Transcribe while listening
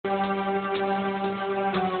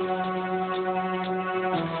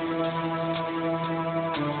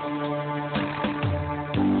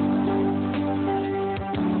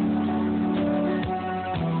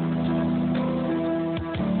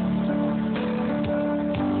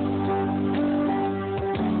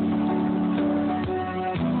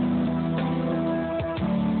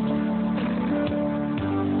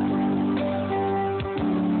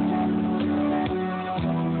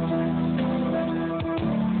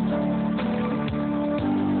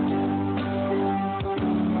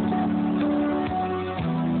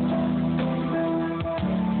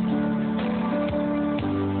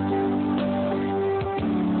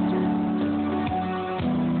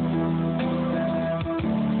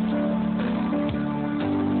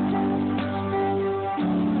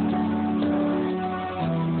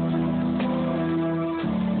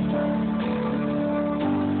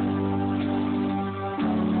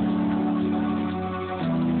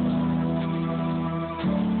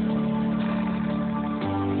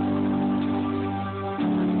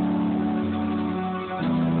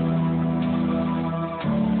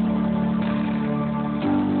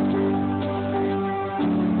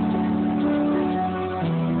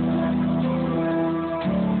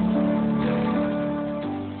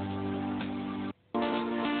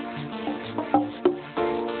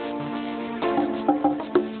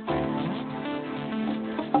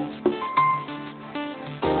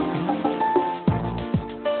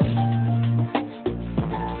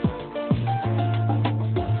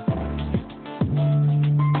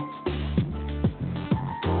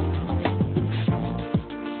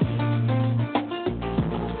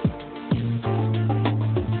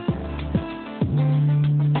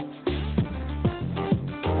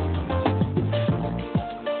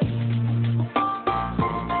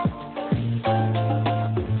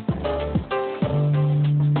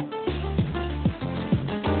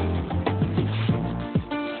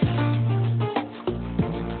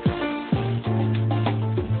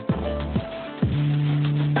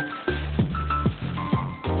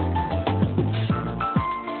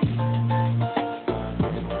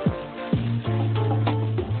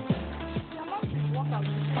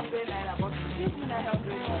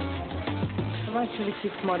actually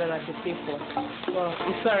keep more than I could pay for. Well,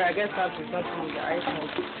 I'm sorry, I guess that is not really the item.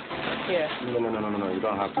 Here. No, you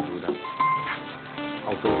don't have to do that.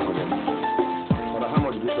 I'll pay for them. But how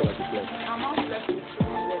much do you feel like it's left? I'm not left with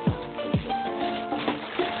 200.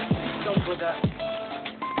 Don't bother.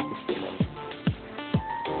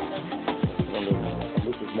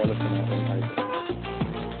 This is more than I.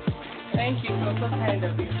 Thank you, you're so kind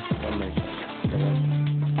of you. One minute.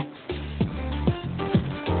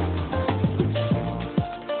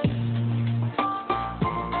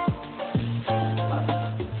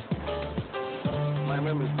 My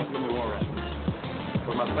name is Flinging Love. So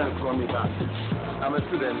my friends call me back. I'm a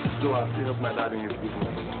student, so I still help my dad in his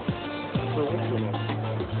business. So what's your name?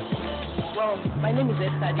 Well, my name is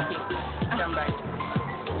Esther Dike. I'm right.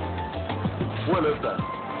 Well, Esther,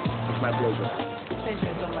 it's my pleasure.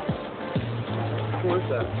 Pleasure so much. So,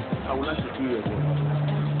 Esther, I would like to see you again.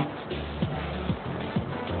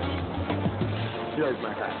 Here is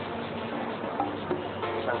my card.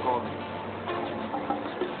 You can call me.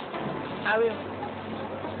 I will.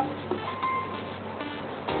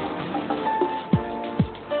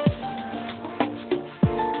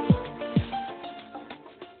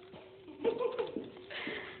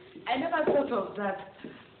 I never thought of that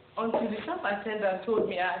until the shop attendant told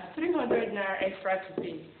me I had 300 naira extra to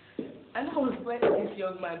pay. And I was letting this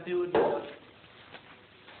young man build me.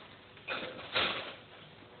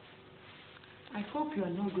 I hope you are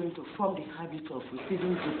not going to form the habit of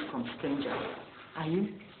receiving gifts from strangers. Are you?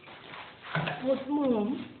 But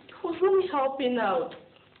Mom, he was really helping out.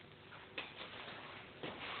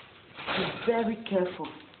 Be very careful.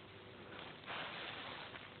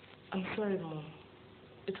 I'm sorry, Mom.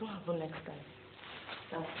 It won't happen next time.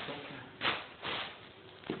 That's better.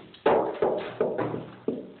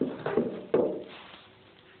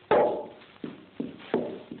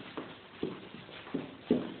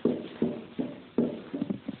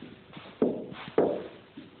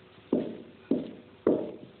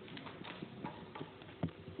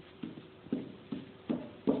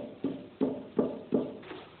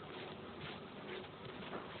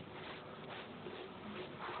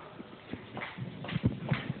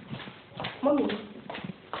 Mommy,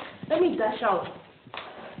 let me dash out.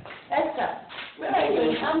 Esther, where are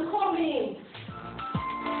you? I'm coming.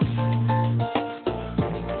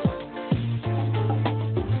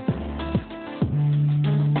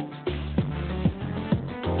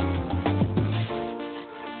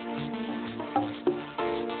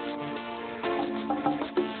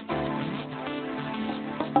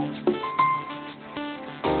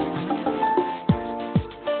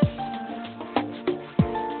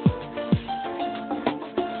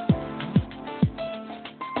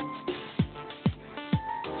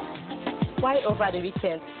 Why over the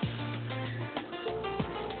weekend?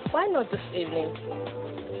 Why not this evening?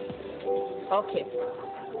 Okay.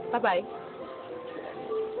 Bye-bye.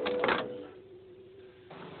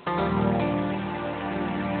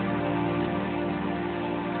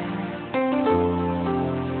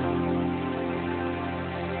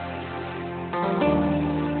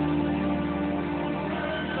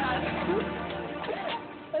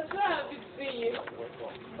 I'm so happy to see you.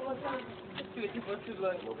 For too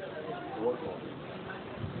long.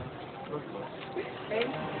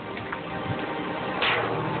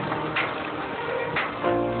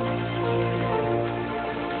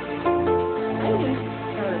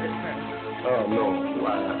 Oh, no.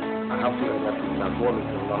 I have to let you that one is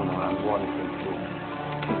in London and one is in Spain.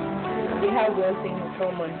 We have one thing in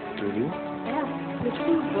common. Really? Yeah, the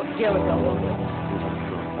two girls are women.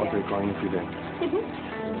 What are you going to them?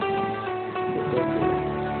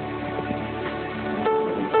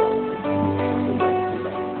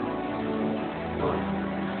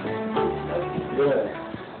 Yeah.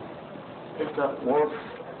 If that what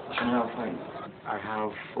can I find? I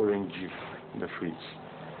have orange juice in the fridge.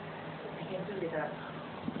 I can do with that.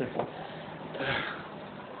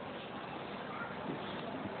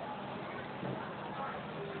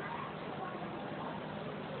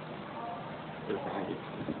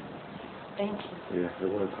 Thank you. Yeah,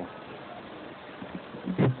 you're welcome.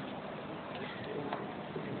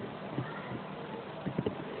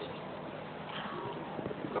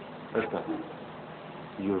 Esther,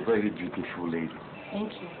 you're a very beautiful lady.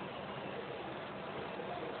 Thank you.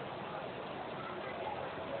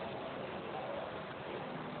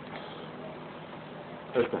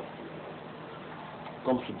 Esther,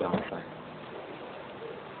 come sit down outside.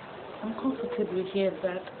 I'm comfortable here,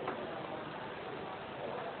 Dad.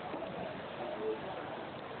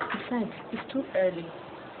 Besides, it's too early.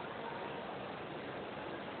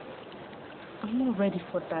 I'm not ready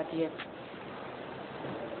for that yet.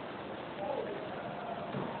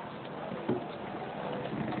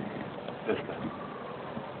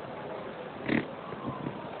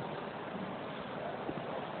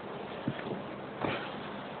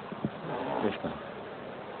 Esther,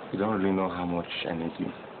 you don't really know how much I need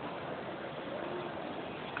you.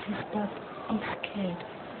 Please, Dad, I'm scared.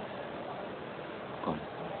 Come.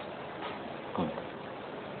 Come.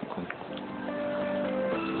 Come.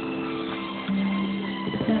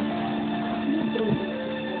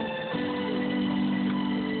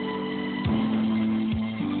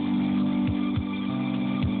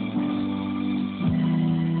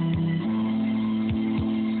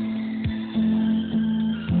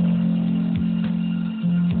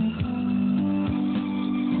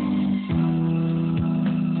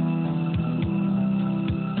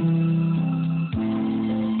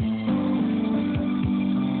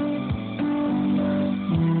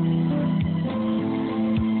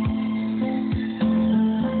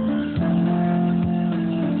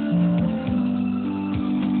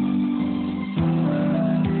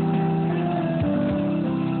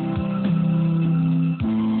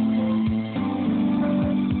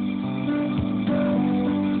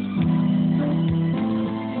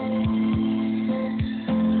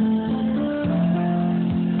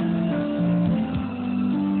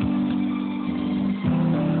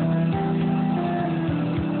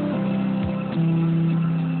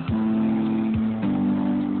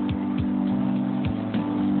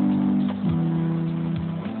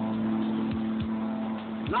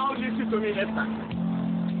 Now listen to me, Esther.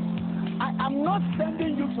 I am not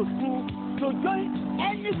sending you to school to join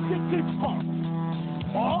any secret cult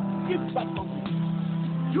or keep that company.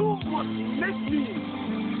 You must make me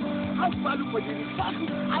have value for the research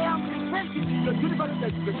I am presenting in your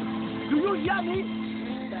university education. Do you hear me?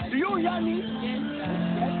 Do you hear me?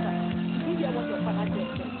 Yes, sir. Did you hear what your father just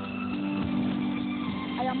said?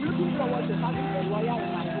 I am looking forward to having a lawyer in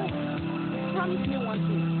my home. Promise me one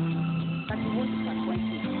thing, that you won't disappoint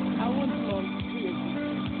me. I won't love you.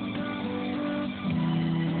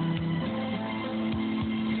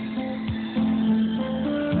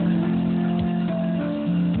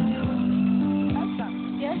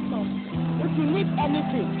 Yes, sir. If you need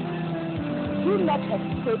anything, do not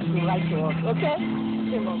hesitate to write to us, okay?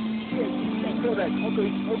 Okay, Mom. Yes, all right. Okay.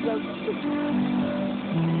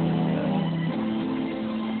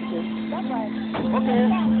 Bye-bye. Okay.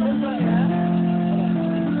 Bye-bye.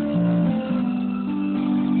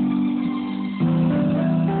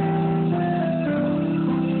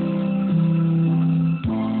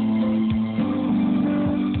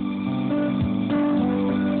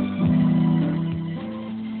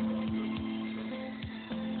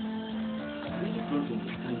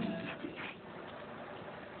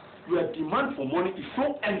 Your demand for money is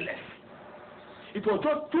so endless. It was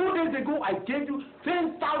just 2 days ago I gave you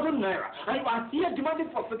 10,000 naira, and you are here demanding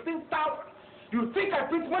for 16,000. You think I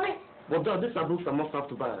print money? But Dad, these are books I must have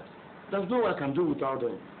to buy. There's no way I can do without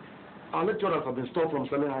them. Our lecturers have been stopped from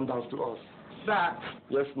selling handouts to us. Dad,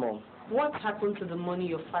 Yes, Mom. what happened to the money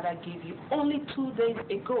your father gave you only 2 days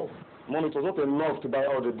ago? Mom, it was not enough to buy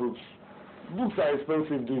all the books. Books are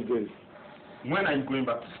expensive these days. When are you going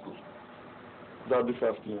back to school? That this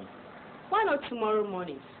afternoon. Why not tomorrow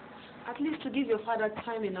morning? At least to give your father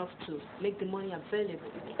time enough to make the money available.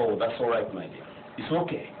 Oh, that's all right, my dear. It's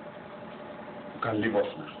okay. You can leave us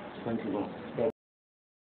now. Thank you, Mom.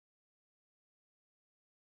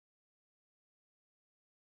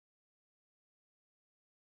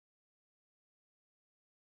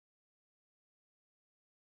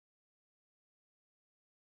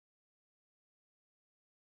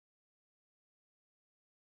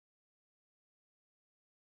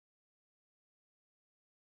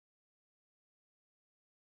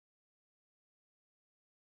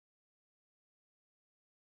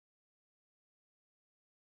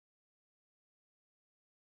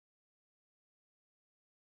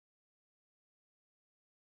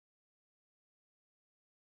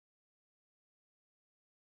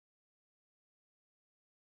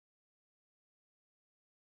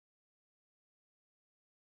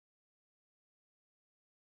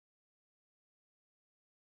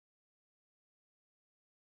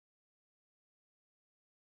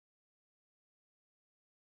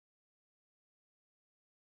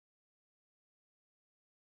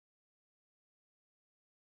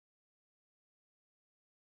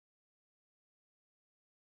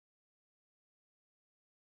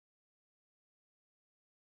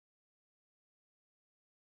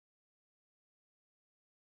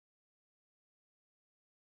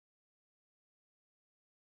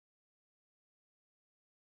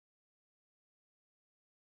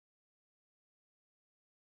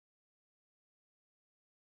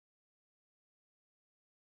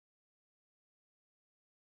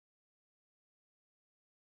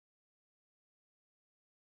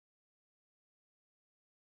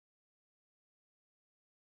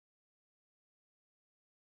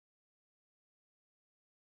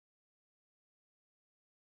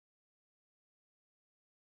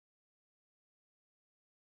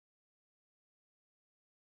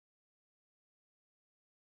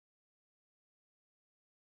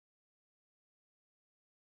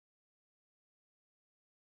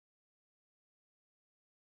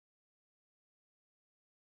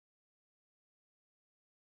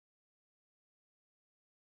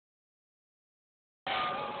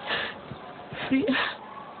 see,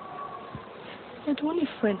 you're the only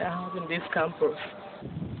friend I have in this campus.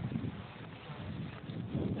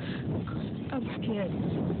 I'm scared.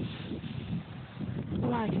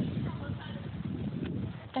 Why?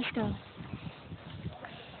 Esther,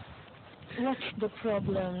 what's the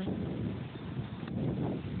problem?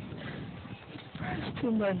 The past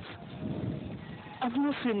 2 months, I've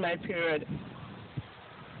not seen my period.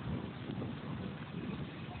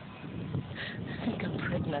 I think I'm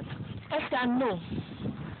pregnant. Esther, no.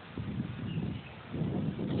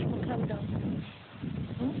 Esther, calm down.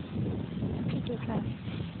 Take your time.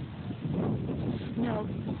 Now,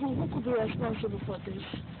 who could be responsible for this?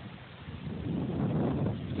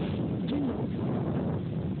 Do you know?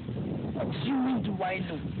 What do you mean, do I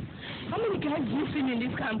know? How many guys have you seen in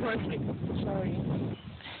this campus? Sorry.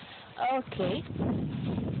 Okay.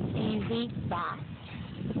 Is it bad?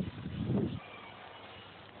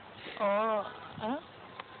 Oh, huh?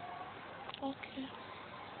 Okay.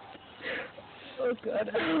 Oh, God.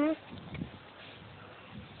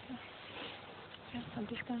 Yeah, I'm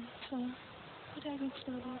just going to... What are you going to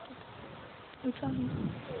do about it? I'm sorry.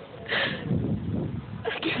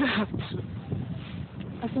 I have to.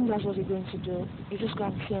 I think that's what you're going to do. You're just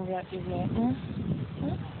going to see him right there.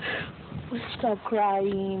 Stop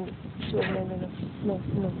crying. So, no.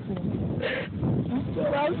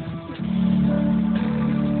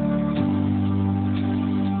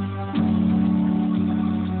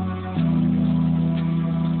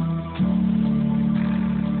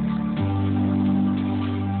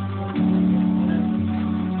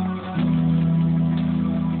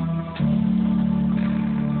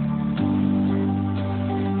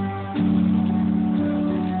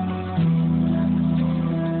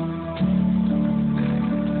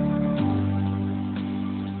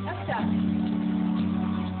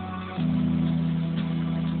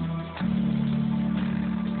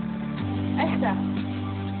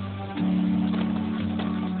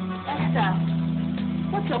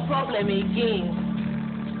 What's your problem again?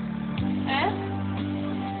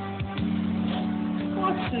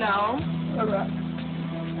 What now? Alright.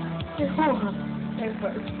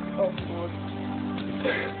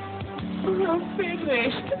 I'm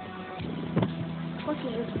finished. What is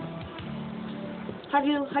it? Have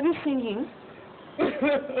you seen him?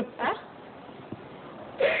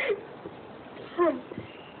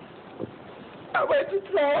 I went to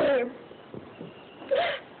tell him.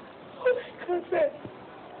 Oh my God,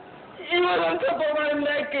 he was on top of my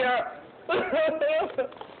neck here.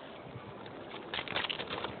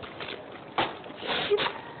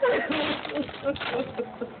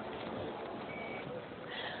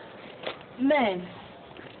 Men,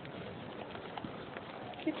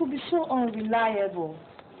 he could be so unreliable.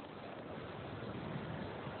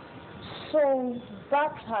 So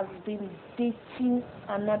that has been dating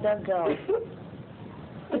another girl.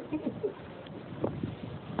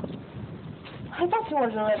 I thought he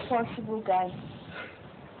was a responsible guy.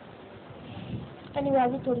 Anyway,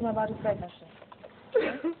 have you told him about the pregnancy?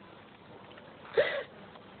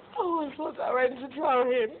 I was what I went to tell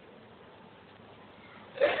him.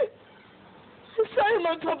 I saw him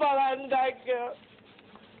on top of that girl.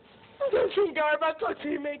 I don't think I'll ever talk to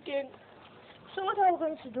him again. So what are we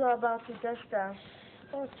going to do about it, Esther?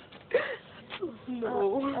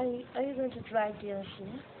 No. Are you going to try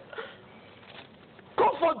DNC?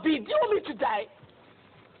 God forbid, you want me to die?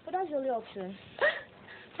 But that's the only option.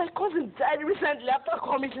 My cousin died recently after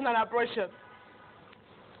committing an abortion.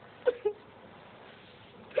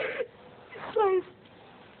 So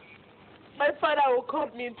my father will call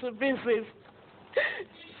me into business.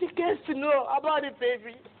 He gets to know about the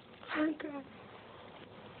baby. Thank God.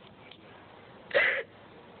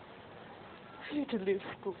 I need to leave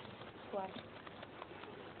school. Why?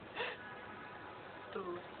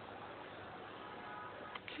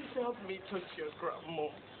 Please help me touch your grandma.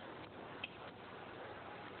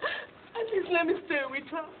 At least let me stay with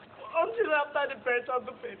her until after the birth of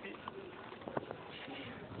the baby.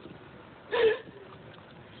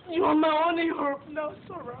 You are my only hope now,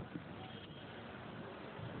 Sora.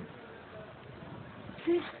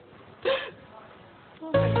 Please.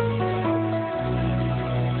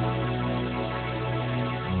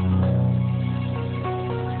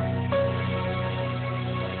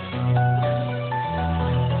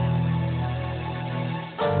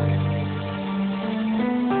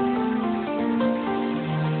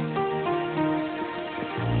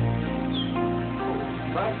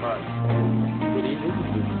 Good evening.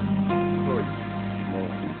 Good.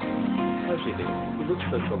 How's she doing? You look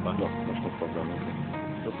so sober. No, that's no problem.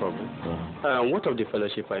 No problem. What of the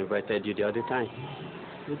fellowship I invited you the other time?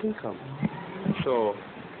 You didn't come. So,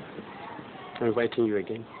 I'm inviting you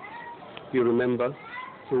again. You remember,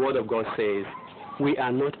 the Word of God says, we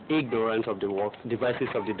are not ignorant of the devices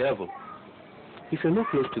of the devil. If you're not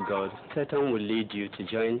close to God, Satan will lead you to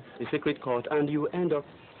join a secret cult, and you end up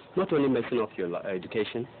not only messing up your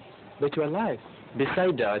education, but your life.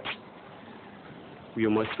 Besides that, you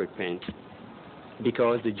must repent,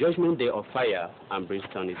 because the judgment day of fire and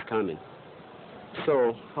brimstone is coming.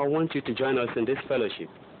 So, I want you to join us in this fellowship.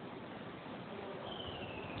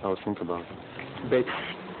 I'll think about it. But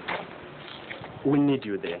we need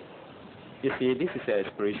you there. You see, this is a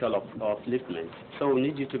spiritual upliftment, so we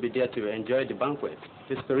need you to be there to enjoy the banquet,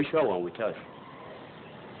 the spiritual one with us.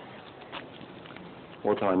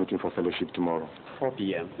 What time are you meeting for fellowship tomorrow? 4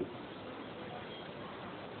 p.m.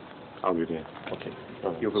 I'll be there. Okay.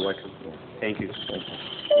 You'll be welcome. Yeah. Thank you. Thank you.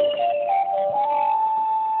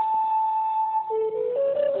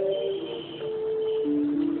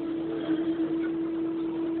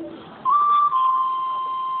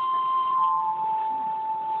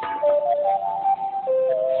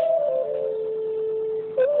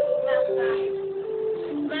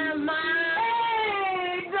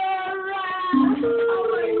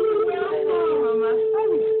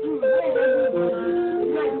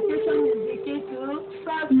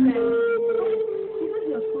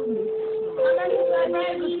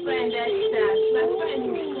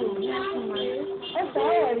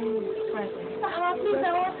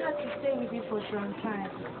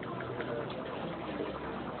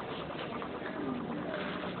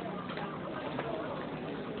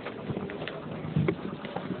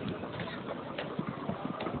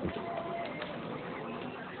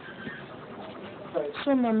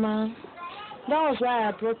 So, Mama, that was why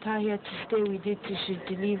I brought her here to stay with you till she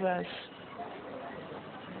delivers.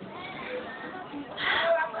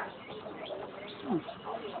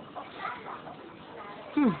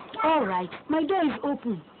 All right, my door is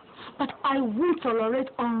open, but I won't tolerate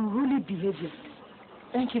unruly behavior.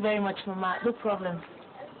 Thank you very much, Mama. No problem.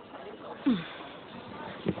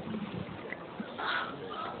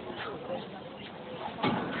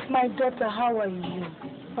 My daughter, how are you?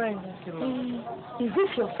 Fine, thank you, Mama. Is this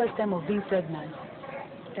your first time of being pregnant?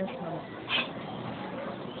 Yes, Mama.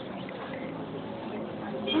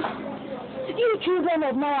 You children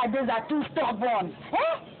of nowadays are too stubborn.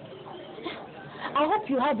 Eh? I hope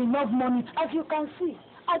you have enough money. As you can see,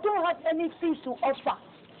 I don't have anything to offer.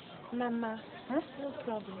 Mama, no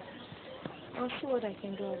problem. I'll see what I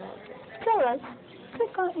can do about it. It's all right.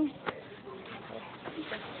 Take her in.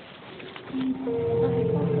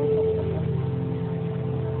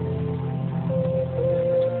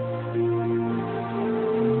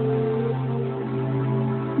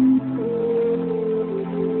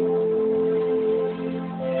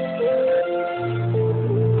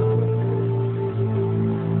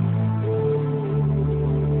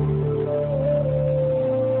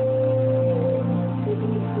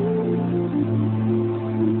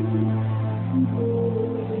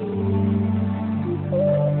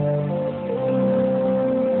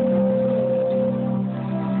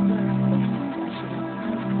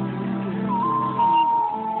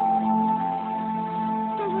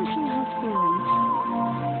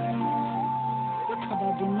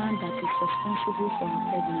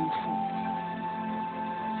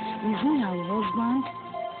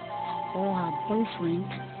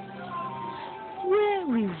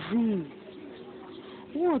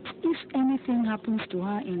 Happens to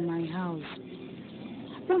her in my house,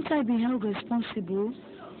 won't I be held responsible?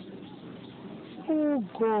 Oh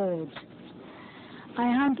God, I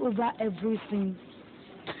hand over everything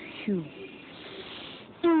to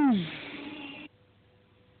you.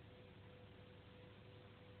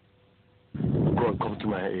 God, come to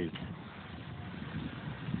my aid.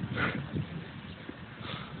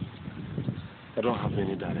 I don't have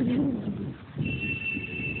any direction.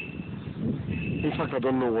 In fact, I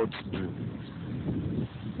don't know what to do.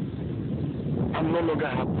 I'm no longer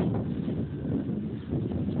happy.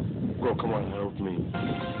 God, come on, help me.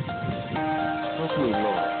 Help me,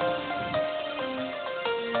 Lord.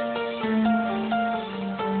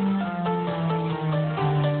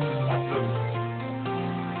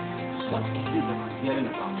 What is this that I'm hearing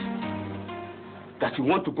about? That you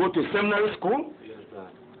want to go to a seminary school? Yes, Dad.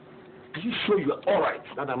 Are you sure you're all right?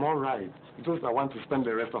 Dad, I'm all right. It's just I want to spend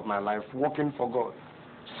the rest of my life working for God.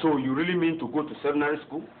 So you really mean to go to seminary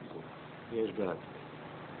school? Yes, Dad.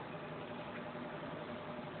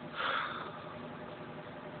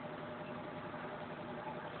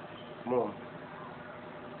 Mom,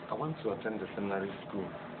 I want to attend the seminary school.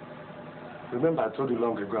 Remember, I told you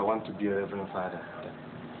long ago I want to be a Reverend Father.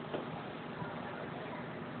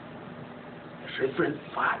 Reverend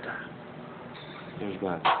Father? Yes,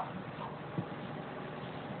 Dad.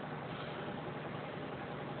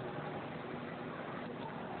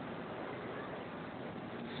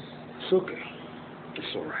 It's okay.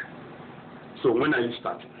 It's all right. So when are you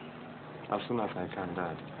starting? As soon as I can,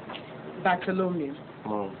 Dad. Bartholomew,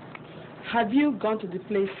 Mom. have you gone to the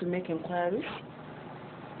place to make inquiries?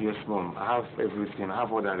 Yes, Mom. I have everything. I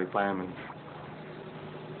have all the requirements.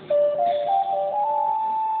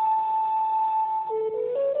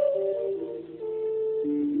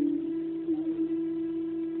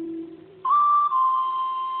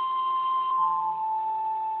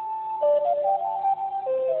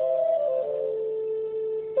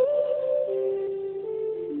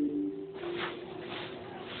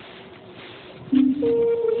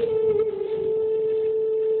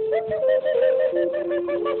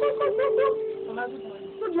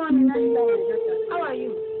 Good morning, Nancy. How are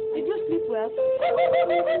you? Did you sleep well?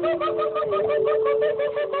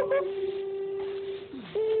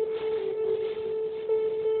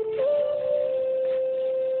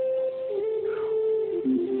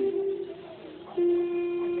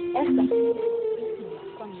 Esther.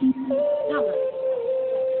 Come here. Now,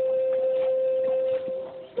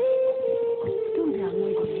 don't be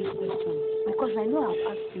annoyed with this question, because I know I've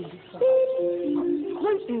asked you before.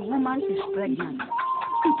 When a woman is pregnant,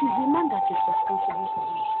 it is the man that is responsible for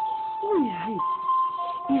it. Who is he?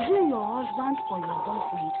 Is he your husband or your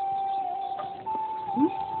boyfriend?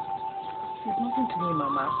 It's nothing to me,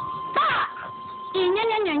 Mama.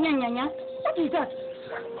 What is that?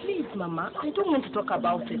 Please, Mama, I don't want to talk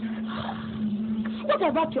about it. What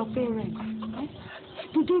about your parents?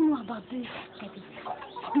 Do they know about this?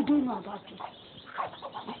 Do they know about it?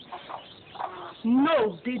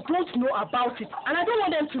 No, they don't know about it, and I don't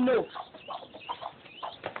want them to know.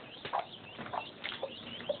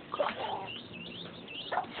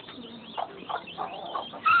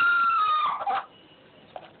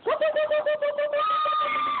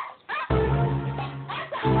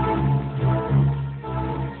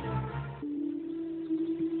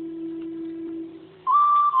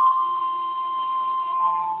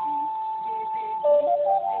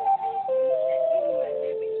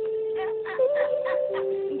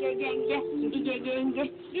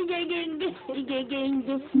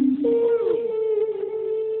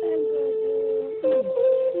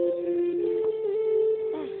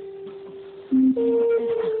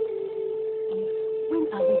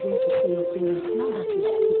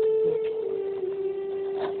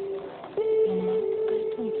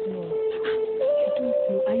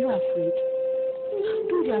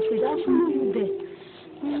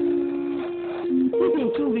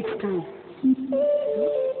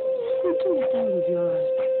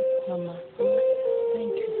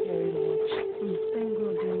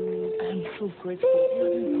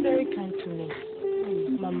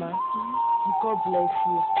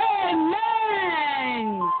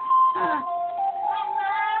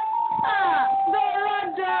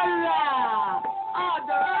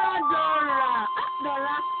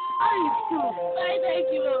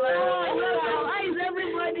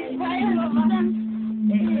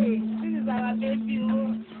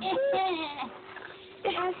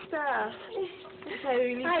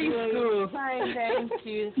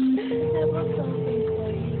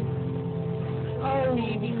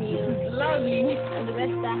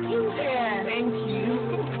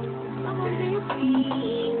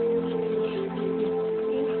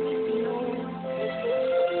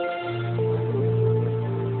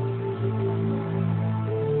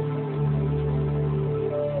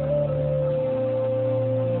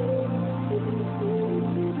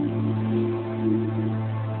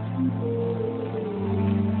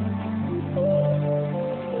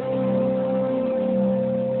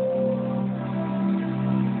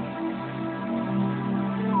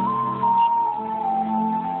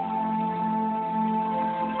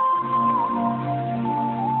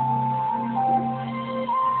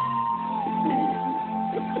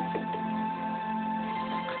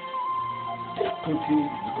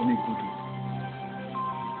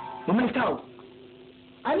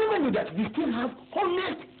 I never knew that we still have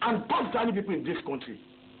honest and punctual people in this country.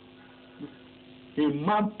 A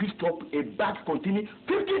man picked up a bag containing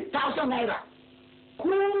 50,000 naira.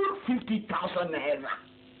 Cool 50,000 naira.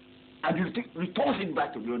 And he returns it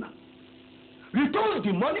back to the owner. Returns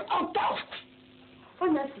the money untouched.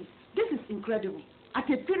 Honestly, this is incredible. At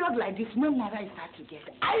a period like this, no naira is hard to get.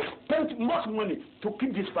 I spent much money to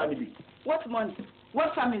keep this family. What money?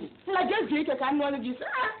 What family? I just do it as I know this.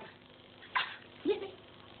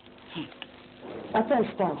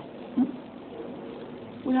 Esther,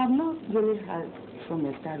 we have not really heard from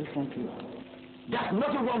Esther recently. There's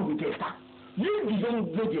nothing wrong with Esther. Leave the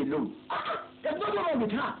young lady alone. There's nothing wrong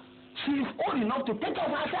with her. She is old enough to take care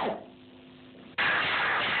of herself.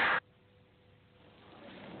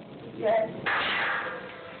 Yes.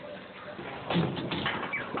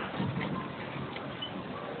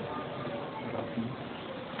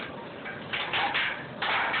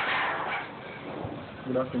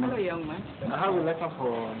 Good afternoon. Hello, young man. I have a letter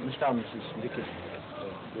for Mr. and Mrs. Dickey.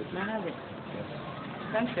 May I have it?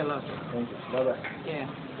 Thanks a lot. Thank you. Bye-bye. Yeah.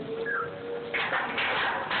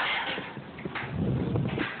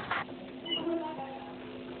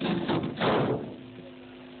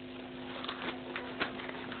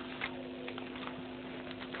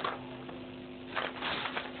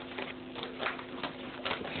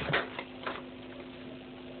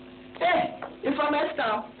 Hey, it's from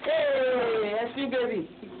Esther. Hey, SP baby.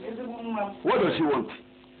 What does she want?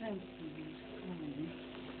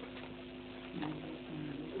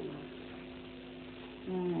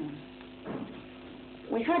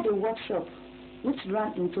 We had a workshop which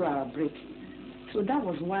ran into our break. So that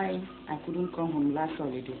was why I couldn't come home last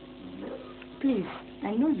holiday. Please,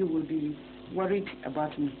 I know you will be worried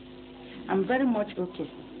about me. I'm very much okay.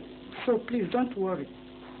 So please don't worry.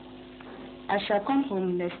 I shall come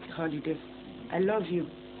home next holiday. I love you,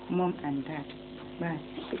 Mom and Dad. Bye.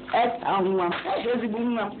 Hey,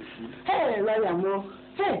 Lawyer Mo.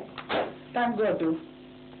 Hey, thank God, though.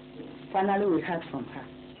 Finally, we heard from her.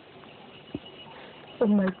 Oh,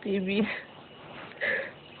 my baby.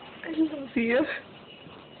 I love you.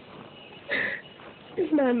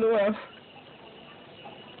 Emmanuel.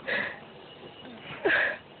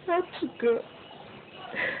 I have to go.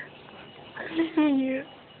 I'm leaving you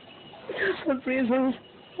because of reasons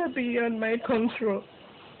that are beyond my control.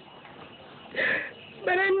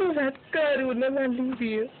 But I know that God will never leave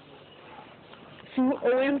you. He will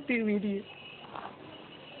always be with you.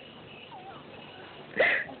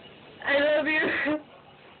 I love you.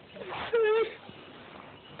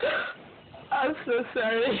 I'm so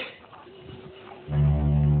sorry.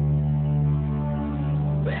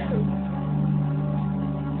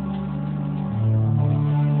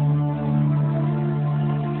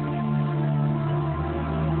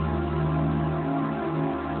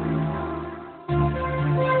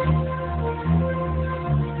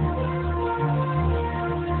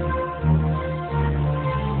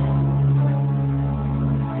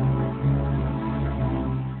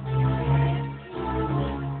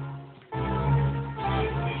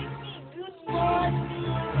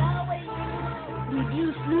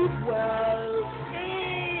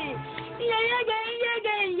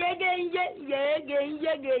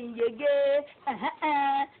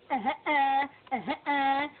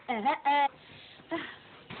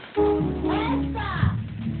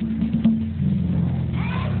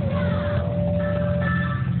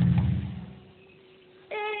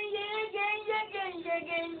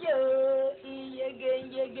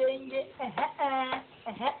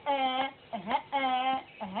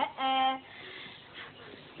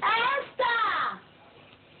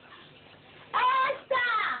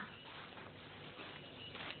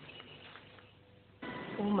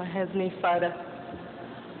 Oh, my Heavenly Father,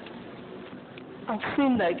 I've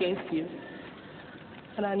sinned against you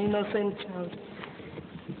and an innocent child.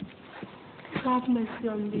 Please have mercy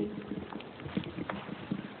on me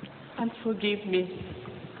and forgive me.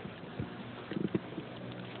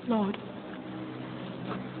 Lord,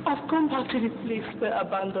 I've come back to the place where I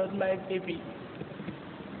abandoned my baby.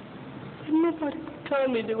 And nobody could tell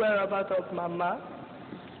me the whereabouts of Mama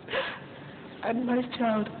and my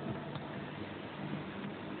child.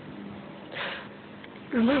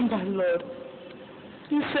 Remember, Lord,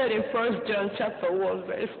 you said in 1 John chapter 1,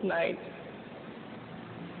 verse 9,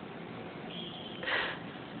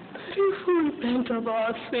 that if we repent of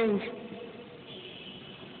our sins,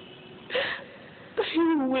 that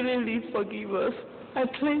you will willingly forgive us and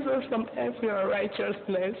cleanse us from every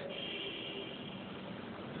unrighteousness.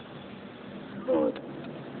 Lord,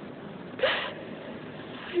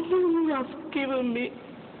 I know you have given me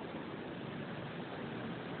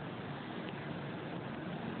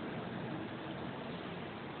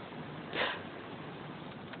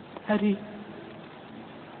Daddy,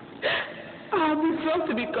 I have been trying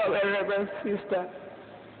to become a reverend sister.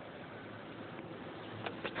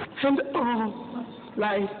 And all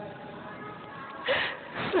life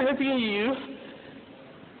serving you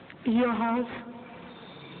in your house.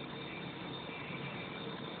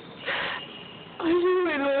 Are you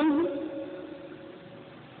alone?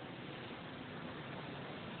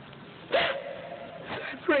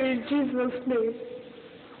 I pray in Jesus' name.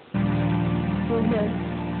 Amen.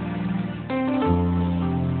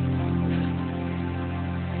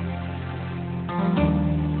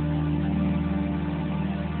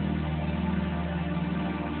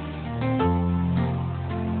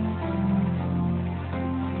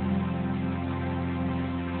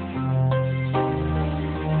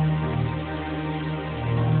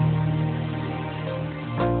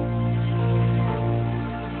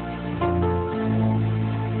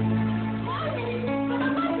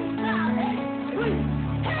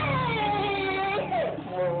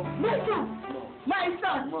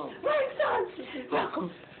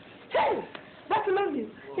 Hey, that's lovely.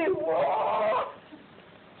 Hey, whoa.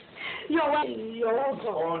 You're welcome.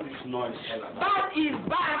 All this noise, Ella. Bat is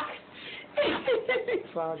back.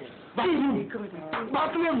 Father. Bartholomew.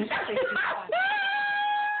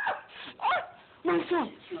 My son.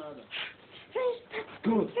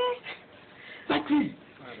 Good. That's it.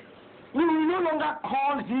 We will no longer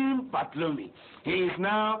call him Bartholomew. He is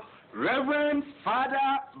now Reverend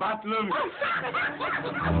Father Bartholomew.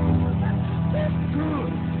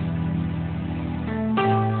 Good.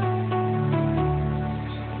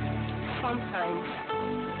 Sometimes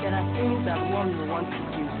there are things that one will want to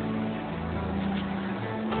do.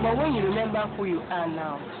 But when you remember who you are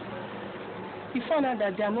now, you find out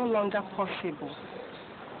that they are no longer possible.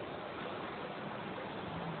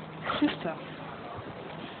 Sister,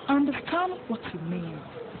 I understand what you mean.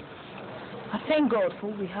 I thank God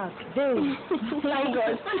for who we have today. Thank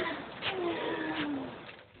God.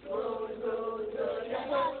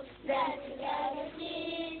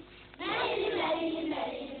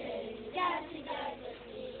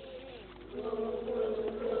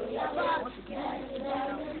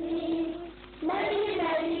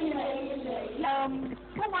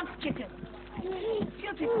 Who wants chicken?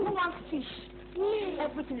 Beautiful. Who wants fish?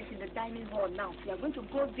 Everything is in the dining hall now. We are going to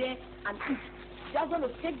go there and eat. You are going to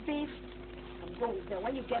take this and go with them.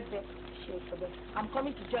 When you get there, share for them. I'm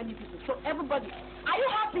coming to join you people. So everybody, are you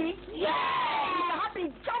happy? Yeah! If you're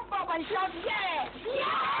happy, jump up and shout, yeah! Yeah!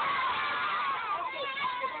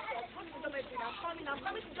 I'm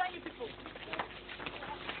coming to join you people.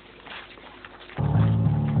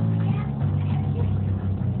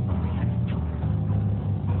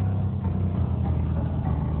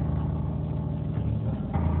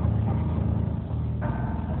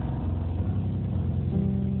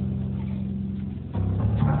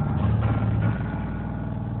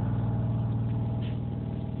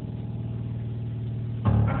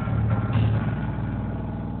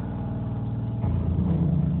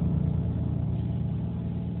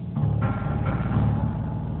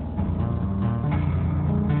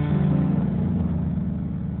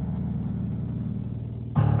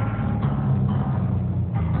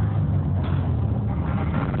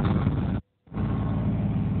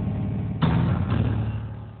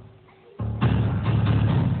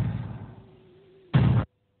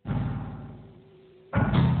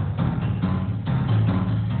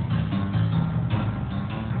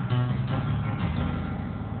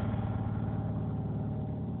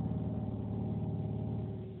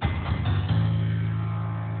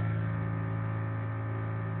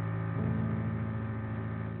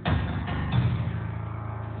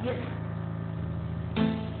 Yes,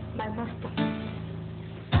 my master.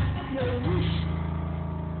 Your wish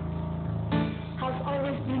has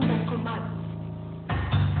always been my command.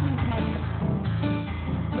 Please, master,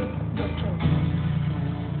 make your choice.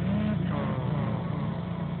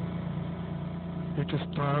 It is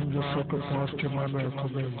time you sacrifice to Emmanuel to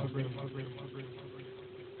me.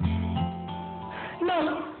 No,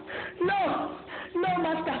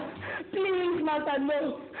 master. Please, master,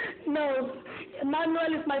 no.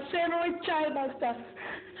 Emmanuel is my favorite child, master.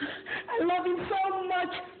 I love him so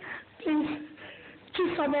much. Please,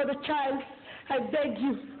 choose some other child. I beg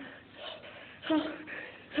you.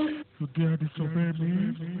 You dare disobey me?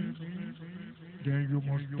 Then you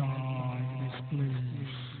must die in this place.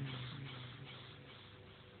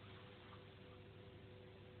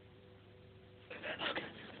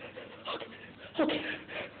 Okay.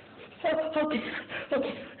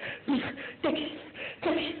 Please, take it.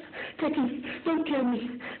 Don't kill me.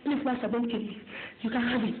 Please, master, don't kill me. You can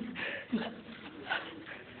have it.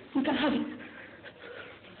 You can have it.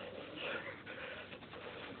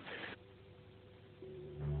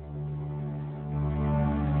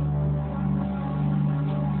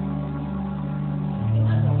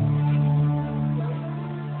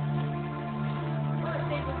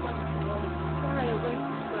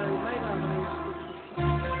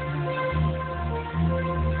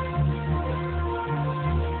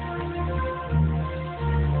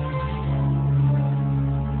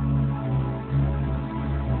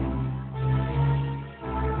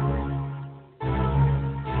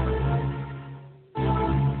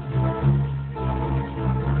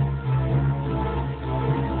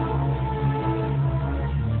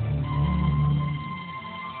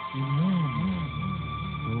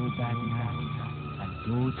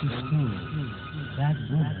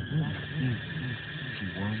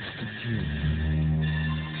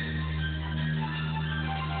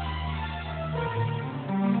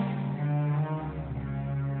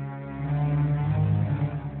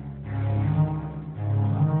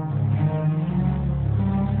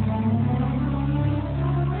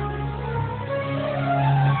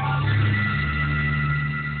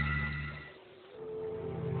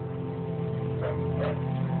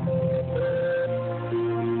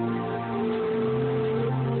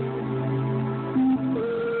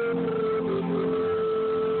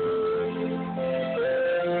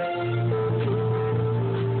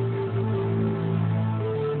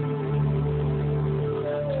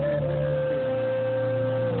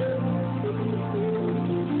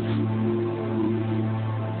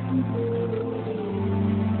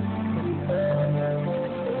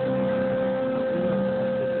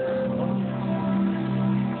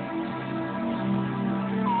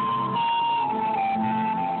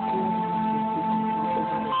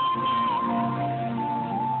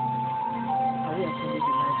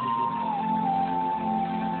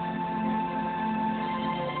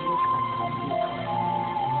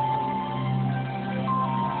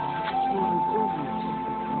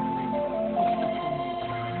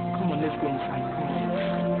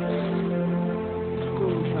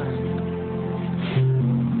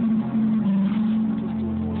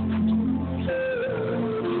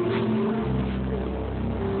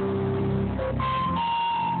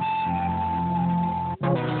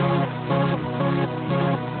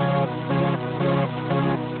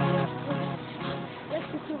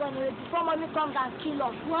 mommy comes and kill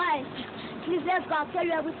us. Why? Please, let's go. I'll tell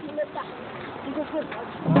you everything later.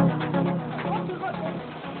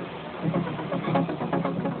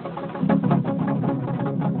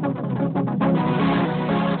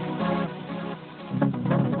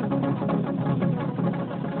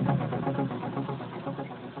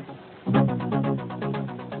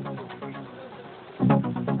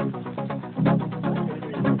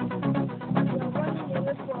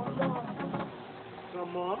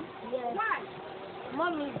 Mom? Yes. Why?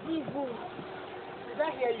 Mom is evil. Did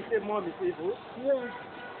I hear you say mom is evil? Yes.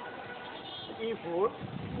 Evil?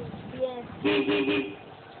 Yes.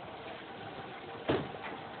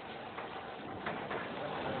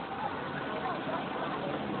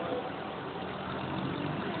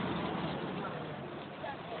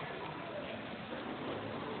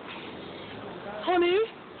 Honey?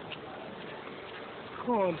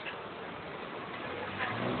 God.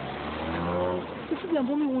 You see, their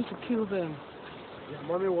mommy wants to kill them. Your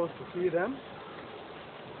mommy wants to kill them?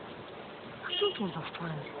 I don't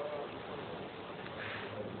understand.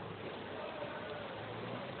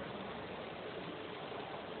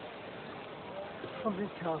 Something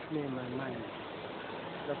tells me in my mind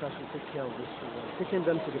that I should take care of these children. Taking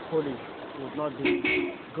them to the police would not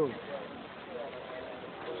be good.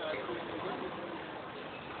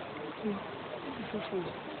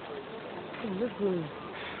 Let's go in.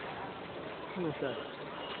 Come inside.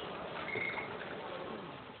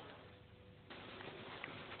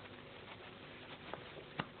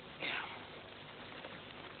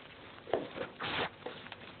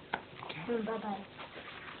 Bye-bye.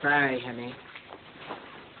 Bye, honey.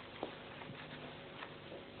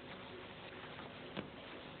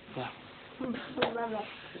 Yeah. Bye-bye.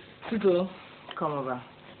 Tito, come over.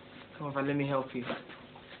 Come over, let me help you.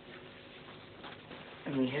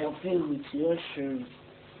 Let me help you with your shoe.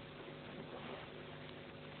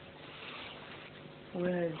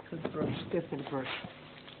 Where is the brush? Get me the brush.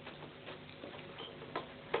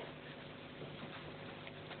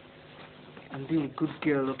 And be a good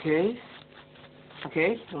girl, okay?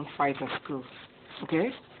 Okay? Don't fight at school. Okay?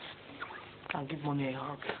 I'll give mommy a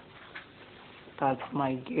hug. That's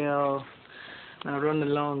my girl. Now run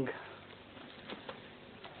along.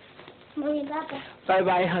 Mommy, bye-bye.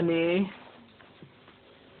 Bye-bye, honey.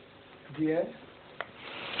 Dear,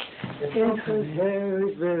 there's something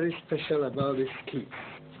very, very special about this kid.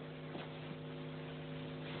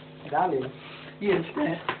 Darling. Yes,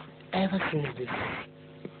 sir. Ever since these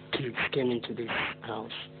kids came into this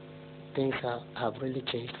house, things have really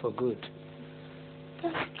changed for good.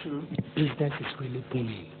 That's true. Business is really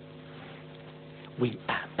booming. We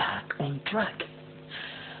are back on track.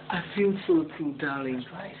 I feel so too, darling.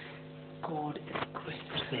 Right. God is great.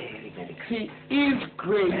 Very, very great. He is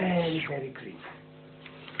great. Very, very great.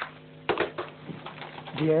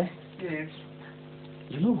 Dear, Yes.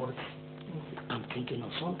 you know what? I'm thinking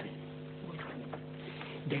of something.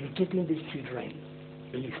 Dedicating these children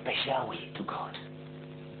in a special way to God.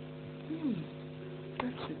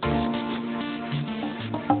 That's it.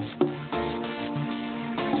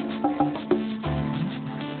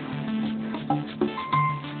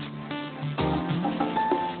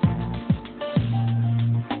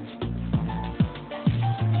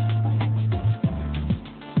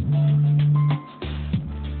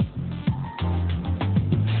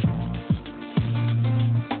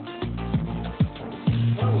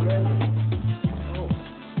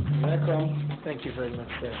 Welcome. Thank you very much,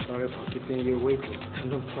 sir. Sorry for keeping you waiting.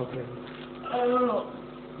 No problem. Oh.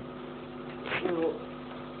 So,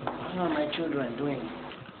 how are my children doing?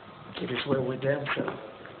 It is well with them, sir.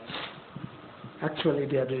 Actually,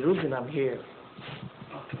 they are the reason I'm here.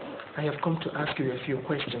 I have come to ask you a few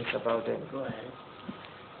questions about them. Go ahead.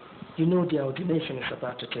 You know their ordination is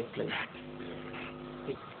about to take place.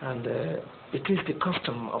 And it is the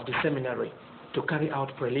custom of the seminary to carry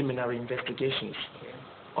out preliminary investigations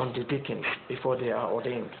on the deacons before they are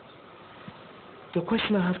ordained. The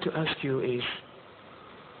question I have to ask you is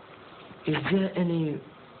there any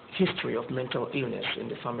history of mental illness in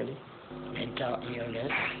the family? Mental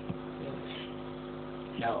illness?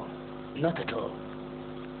 No, not at all.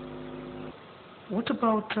 What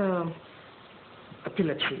about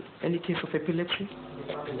epilepsy? Any case of epilepsy?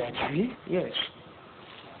 Epilepsy? Yes.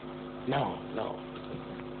 No, no.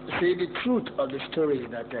 See, the truth of the story is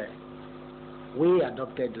that we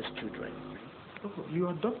adopted those children. Oh, you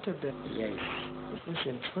adopted them? Yes. That's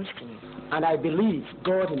interesting. And I believe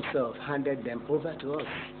God himself handed them over to us.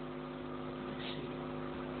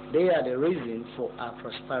 They are the reason for our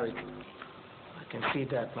prosperity. I can see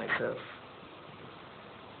that myself.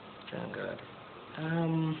 Thank God.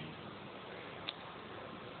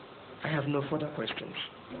 I have no further questions.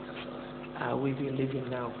 We'll be leaving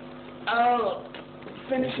now.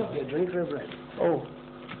 Finish up your drink, Reverend. Oh,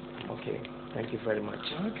 okay. Thank you very much.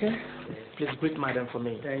 Okay. Please greet Madam for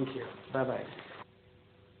me. Thank you. Bye-bye.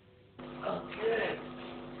 Okay.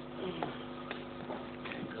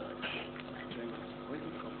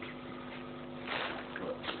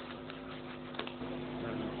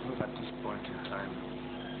 At this point in time,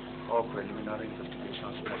 all preliminary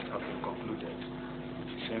investigations must have been concluded,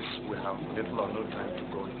 since we have little or no time to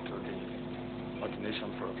go into the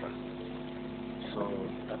ordination proper. So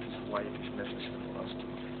that is why it is necessary for us to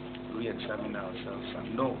re-examine ourselves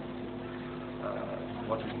and know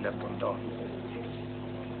what is left undone.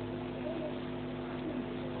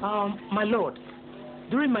 My lord,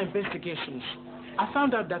 during my investigations, I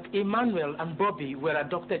found out that Emmanuel and Bobby were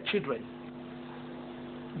adopted children.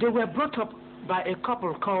 They were brought up by a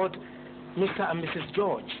couple called Mr. and Mrs.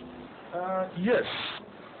 George. Yes,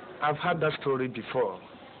 I've heard that story before,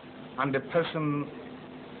 and the person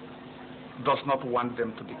does not want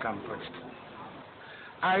them to become priests.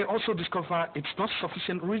 I also discover it's not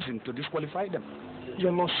sufficient reason to disqualify them.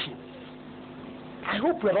 Your Lordship, I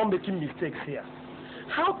hope we're not making mistakes here.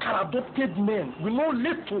 How can adopted men, we know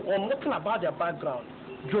little or nothing about their background,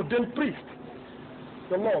 be ordained priest?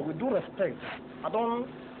 Your Lord, with due respect,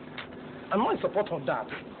 I'm not in support of that.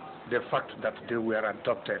 The fact that they were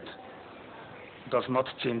adopted does not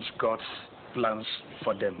change God's plans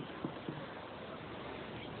for them.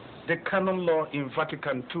 The canon law in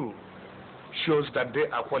Vatican II shows that they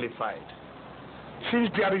are qualified. Since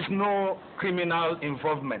there is no criminal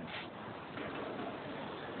involvement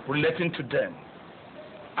relating to them,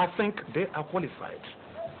 I think they are qualified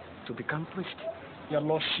to become priests. Your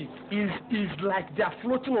Lordship, is like they are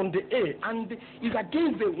floating on the air and is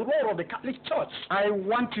against the law of the Catholic Church. I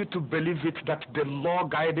want you to believe it that the law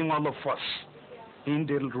guiding all of us in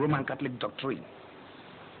the Roman Catholic doctrine,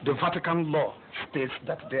 the Vatican law states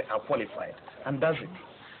that they are qualified, and that's it.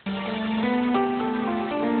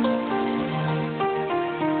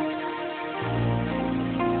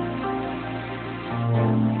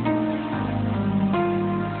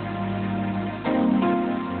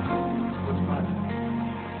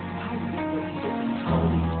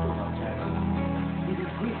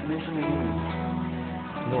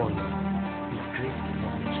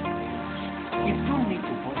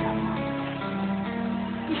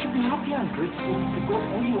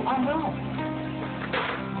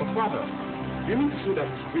 You mean to say that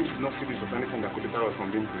we should not see this as anything that could deter us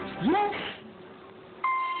from being praised? Yes.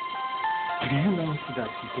 Do you know that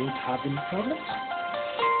you don't have any problems?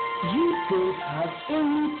 You don't have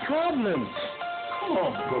any problems. Come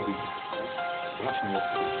on, Bobby. Perhaps I'm not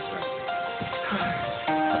right.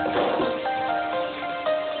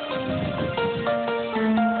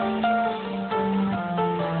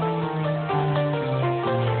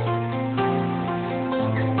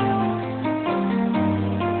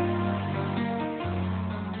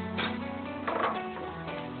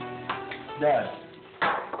 Dad,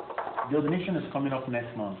 the ordination is coming up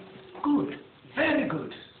next month. Good. Very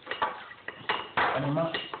good. And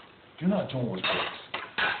Mama, do you know John was dead?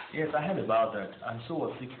 Yes, I heard about that, and so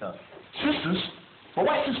was Sixtus. Sisters? But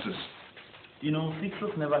why sisters? You know, Sixtus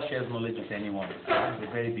never shares knowledge with anyone. That's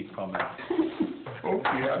a very big problem. Okay,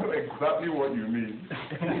 I know exactly what you mean.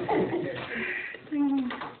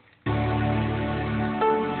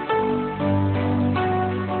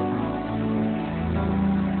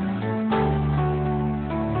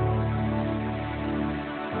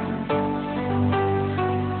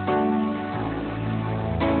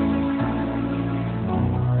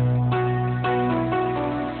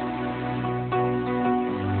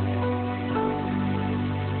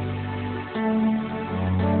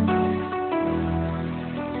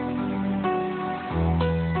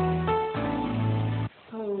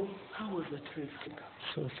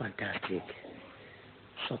 So fantastic.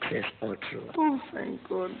 Success all through. Oh, thank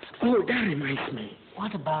God. Oh, that reminds me.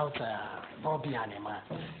 What about Bobby and Emma?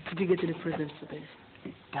 Did you get any presents today?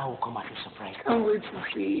 That will come as a surprise. Can't wait to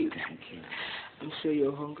see it. Thank you. I'm sure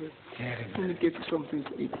you're hungry. Very Let me much. get you something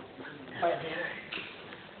to eat.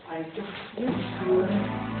 I just need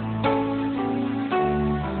to...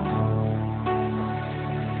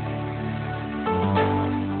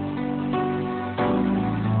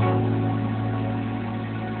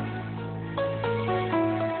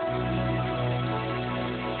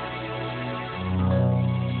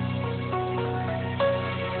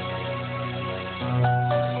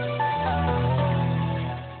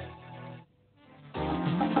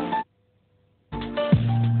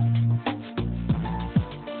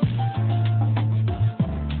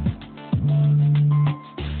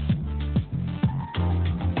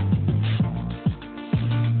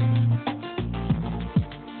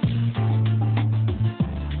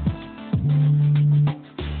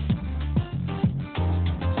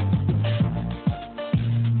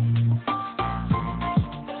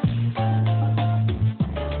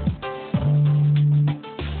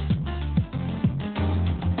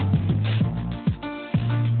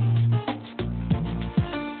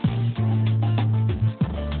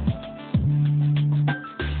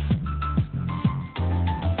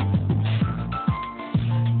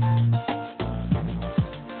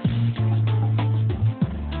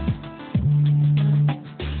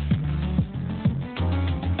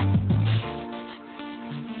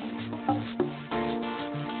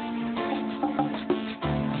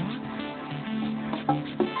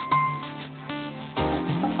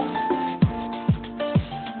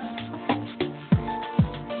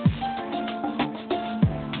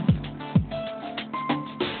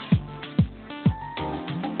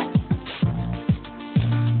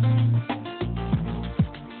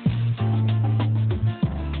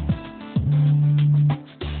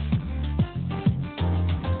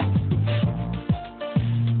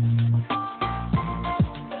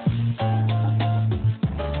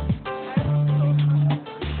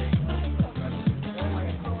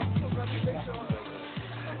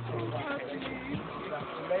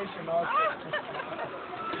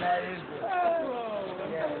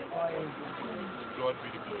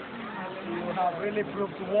 really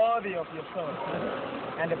proved worthy of your son.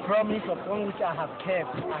 And the promise upon which I have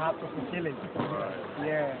kept, I have to fulfill it.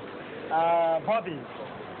 Yeah. Bobby,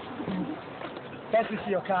 let's see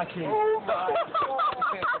your car key.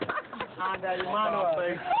 And Emmanuel.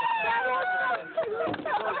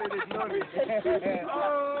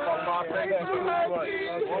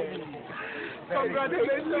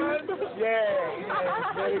 Congratulations.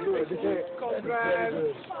 Yeah, very good. Congrats.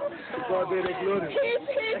 God be the glory. Hip,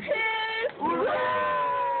 hip, hip.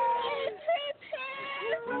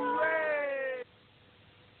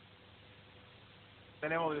 In the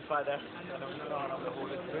name of the Father, and of the Son, and of the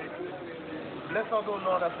Holy Spirit. Bless us, O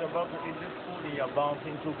Lord, as we are about to eat this food in your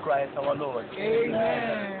bounty through Christ our Lord.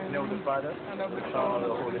 Amen. In the name of the Father, and of the Son, and of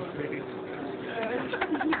the Holy Spirit.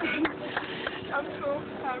 I'm so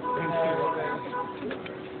happy.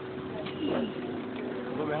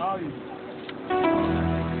 Bobby, how are you?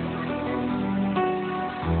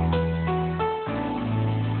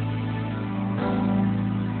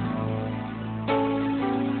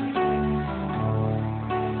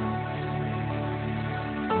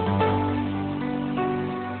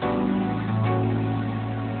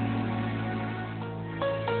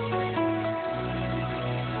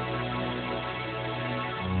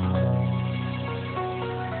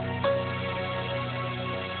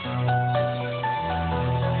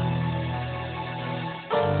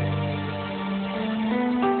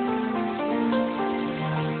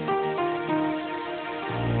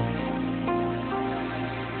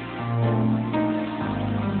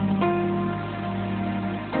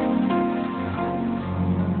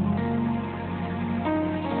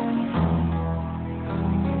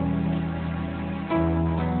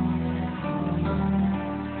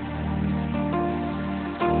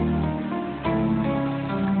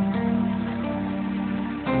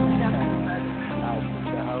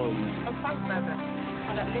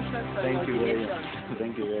 Thank you very much.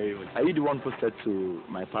 Thank you very much. Are you the one posted to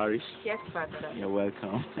my parish? Yes, Father. You're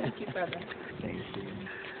welcome. Thank you, Father. Thank you.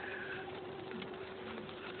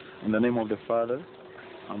 In the name of the Father,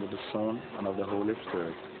 and of the Son, and of the Holy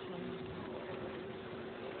Spirit.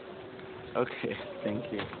 Okay,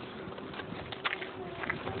 thank you.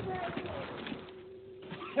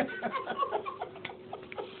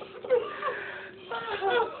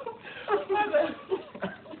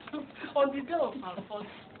 On the day of our first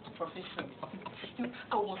profession,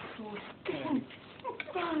 I was so scared.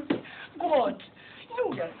 God, you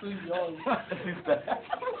are so young. Sister,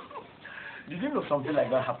 did you know something like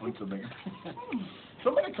that happened to me?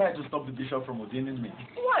 Somebody tried to stop the bishop from ordaining me.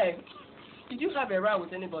 Why? Did you have a row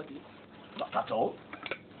with anybody? Not at all.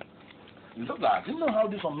 You look like I didn't know how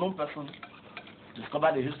this unknown person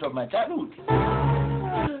discovered the history of my childhood.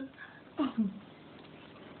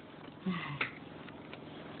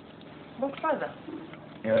 But Father,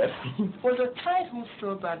 Yes. was your childhood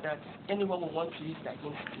so bad that anyone would want to use it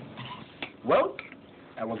against you? Well,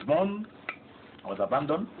 I was born, I was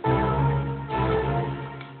abandoned.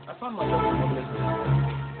 I found myself in homelessness.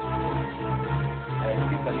 I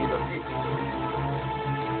escaped at the age of 8.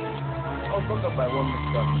 I was brought up by one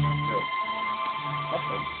Mr. That's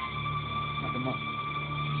all. Nothing more.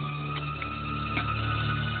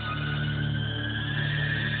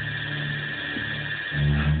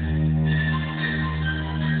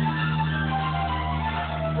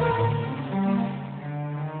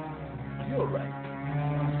 You're right.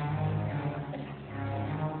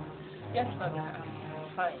 Yes, Father,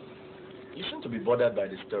 I'm fine. You seem to be bothered by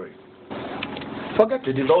the story. Forget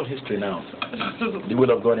it, it's all history now. The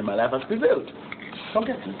will of God in my life has prevailed.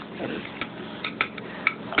 Forget it.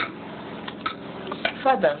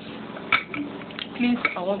 Father, please,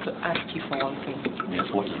 I want to ask you for one thing. Yes,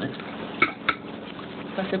 what is it?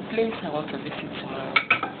 There's a place I want to visit tomorrow,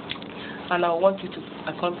 and I want you to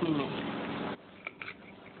accompany me.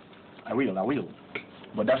 I will.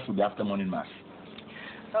 But that should be after morning mass.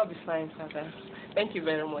 That'll be fine, Father. Thank you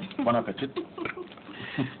very much. Bon appetit.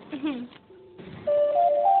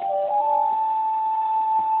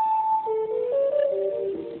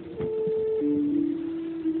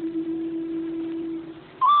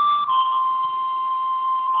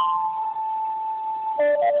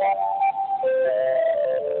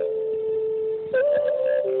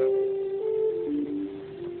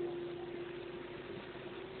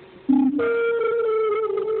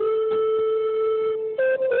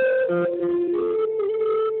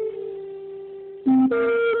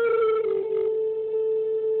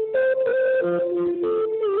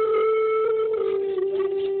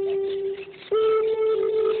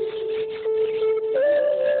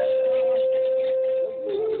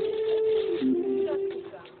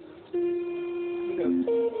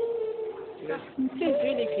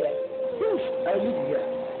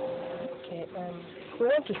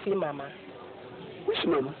 want to see Mama. Which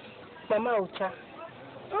Mama? Mama Ucha.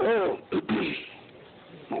 Oh,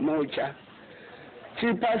 Mama Ucha.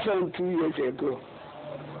 She passed on 2 years ago.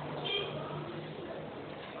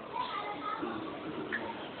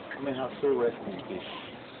 May have so rest in peace.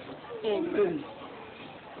 Amen.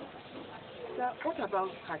 Sir, what about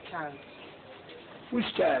her child? Which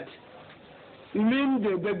child? You mean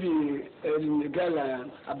the baby, the girl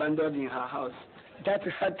abandoned in her house? That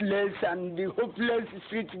heartless and the hopeless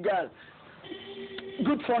street girl.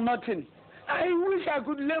 Good for nothing. I wish I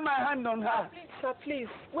could lay my hand on her. Sir, please,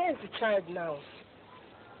 where is the child now?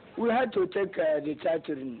 We had to take the child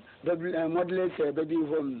to the motherless baby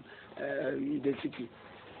home in the city.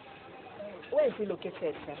 Where is he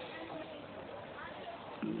located, sir?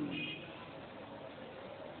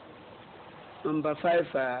 Number 5,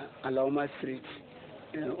 Alaoma Street,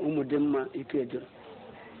 Umudema, Ikedo.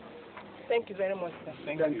 Thank you very much, sir.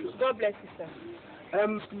 Thank you. God bless you, sir.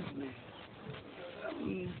 Excuse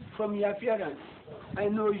me. From your appearance, I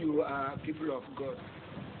know you are people of God.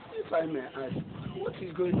 If I may ask, what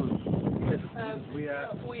is going on? We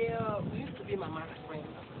used to be Mama's friend.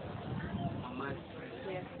 Mama's friend?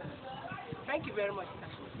 Yes, sir. Thank you very much, sir.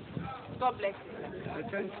 God bless you, sir.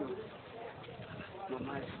 Thank you.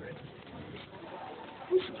 Mama's friend.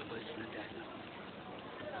 Who's Mama's friend?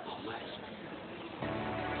 Mama's friend.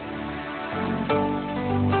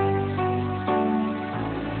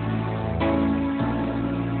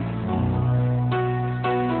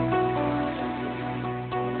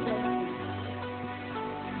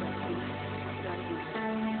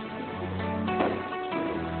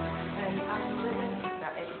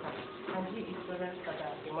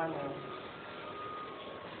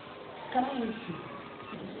 Can I help you?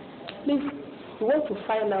 Please, we want to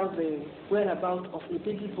find out the whereabouts of a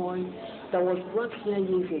baby boy that was brought here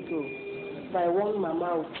years ago by one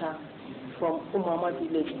Mama Ucha from Umama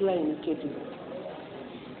village here in Ikedu.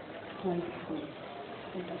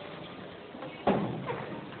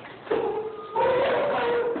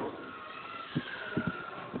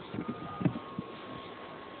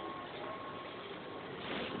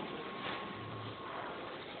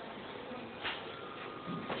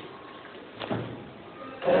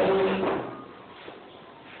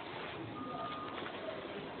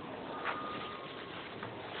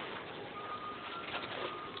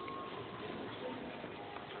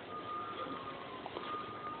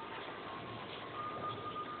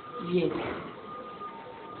 Yes.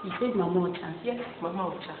 You said Mama Ucha? Yes, Mama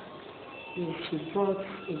Ucha. Yes, she brought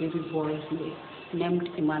a baby boy here named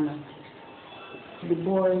Emmanuel. The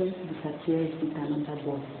boy disappeared with another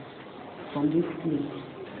boy from this place.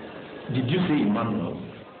 Did you say Emmanuel?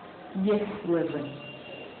 Yes, Reverend.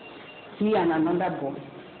 He and another boy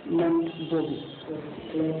named Bobby.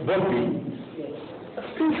 Bobby? Yes.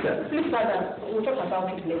 Please, Father, we'll talk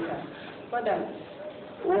about it later. Father,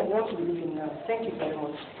 what to believe in now? Thank you very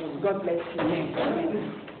much. God bless you.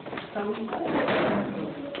 Amen.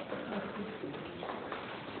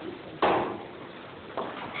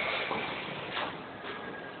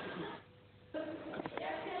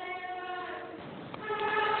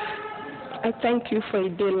 I thank you for a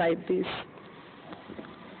day like this.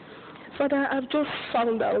 Father, I've just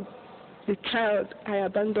found out the child I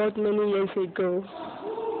abandoned many years ago.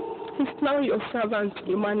 He's now your servant,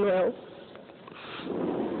 Emmanuel.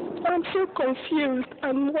 I'm so confused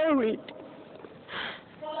and worried.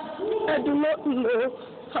 I do not know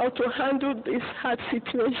how to handle this hard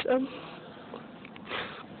situation.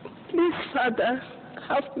 Please, Father,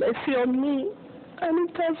 have mercy on me and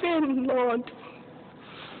intervene, Lord.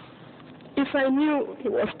 If I knew he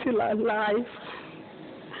was still alive,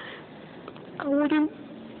 I wouldn't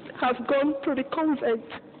have gone to the convent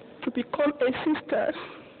to become a sister.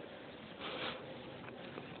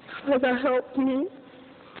 Father, help me.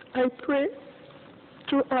 I pray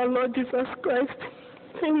through our Lord Jesus Christ.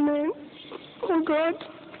 Amen. Oh God,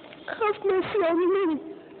 have mercy on me.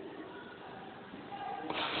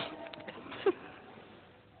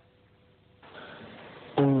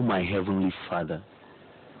 Oh, my Heavenly Father,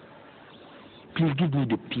 please give me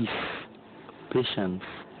the peace, patience,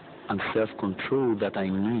 and self-control that I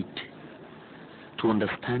need to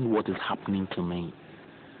understand what is happening to me.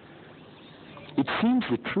 It seems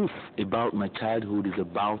the truth about my childhood is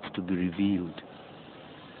about to be revealed.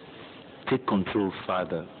 Take control,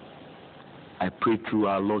 Father. I pray through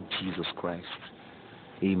our Lord Jesus Christ.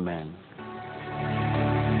 Amen.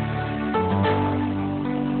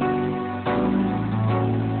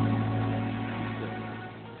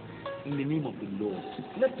 In the name of the Lord,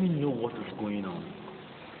 let me know what is going on.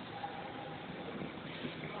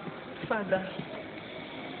 Father,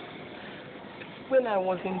 when I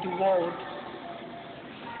was in the world,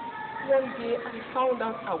 One day I found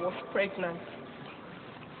out I was pregnant.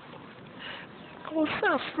 I was so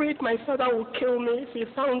afraid my father would kill me if he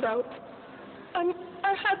found out. And I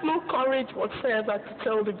had no courage whatsoever to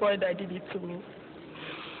tell the boy that did it to me.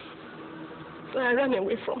 So I ran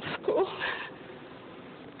away from school.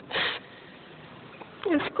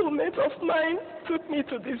 A schoolmate of mine took me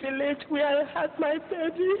to the village where I had my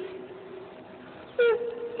baby.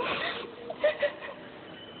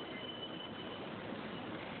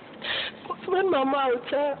 But when Mama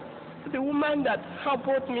Ocha, the woman that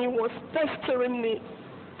harbored me, was pestering me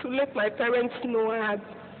to let my parents know I had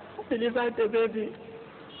delivered the baby,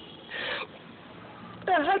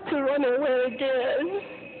 I had to run away again,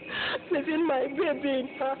 leaving my baby in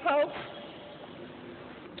her house.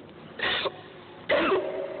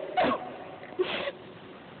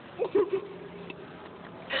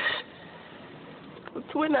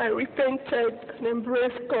 But when I repented and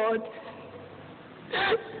embraced God,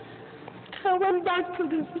 I went back to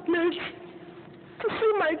the village to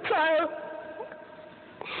see my child.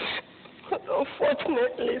 But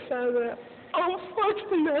unfortunately, Father, no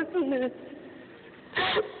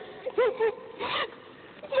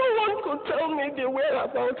one could tell me the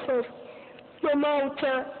whereabouts of Mama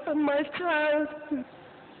Uta and my child.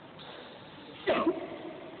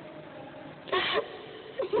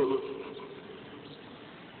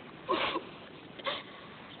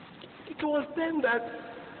 It was then that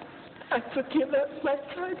I took it that my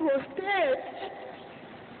child was dead.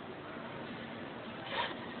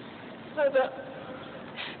 Father,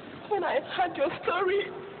 when I heard your story,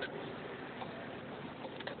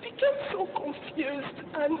 I became so confused,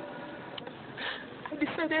 and I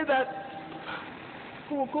decided that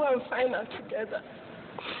we'll go and find her together.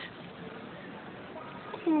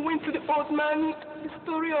 We went to the old man, the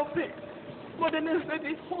story of the motherless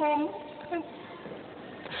baby home, and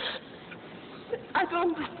I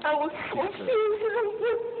was confused.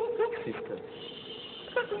 Sister,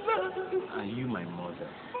 are you my mother?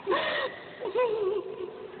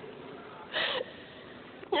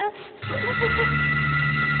 Yes.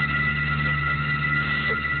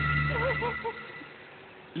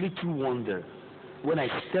 Little wonder, when I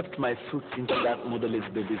stepped my foot into that motherless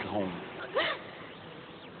baby's home,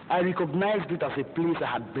 I recognized it as a place I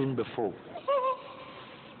had been before.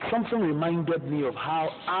 Something reminded me of how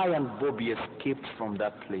I and Bobby escaped from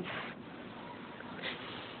that place.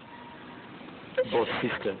 But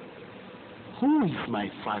sister, who is my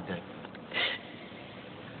father?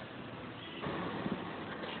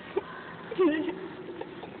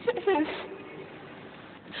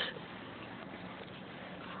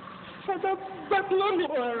 Father Bartholomew.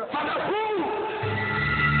 Father who?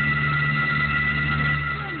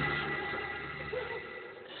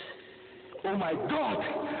 Oh my God!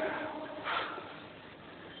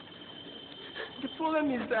 The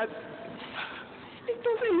problem is that he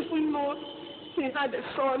doesn't even know he had a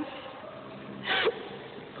son.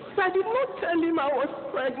 I did not tell him I was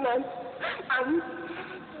pregnant, and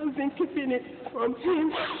I've been keeping it from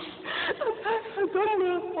him. I don't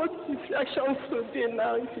know what his reactions will be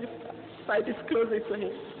now if I disclose it to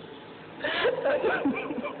him.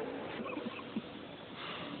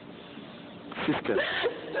 Sister,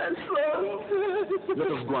 son. Let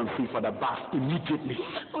us go and see Father Bath immediately.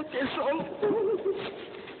 Okay, son.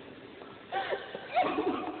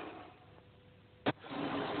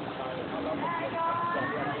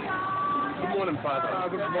 Good morning, Father.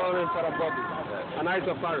 Good morning, Father Bobby. A nice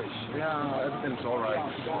parish. Yeah, everything's all right.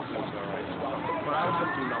 Everything's all right. But I want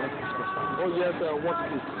to discuss something. Oh, yes, what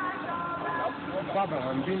is it? Father,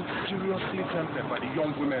 I'm being seriously tempted by the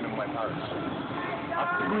young women in my parish.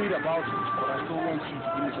 I've prayed about it, but I still want you to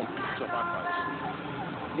give me some pieces of advice.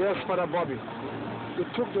 Yes, Father Bobby. You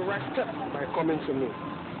took the right step by coming to me.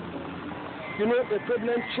 You know, a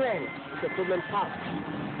problem change is a problem past.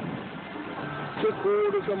 Take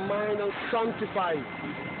hold of your mind and sanctify it.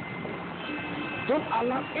 Don't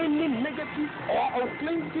allow any negative or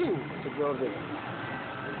unclean thing to dwell there.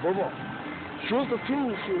 Bobo, choose the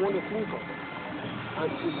things you want to think of and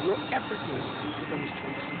ignore everything that is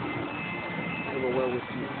true. I will well with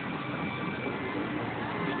you.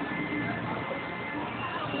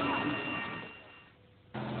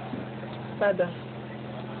 Father,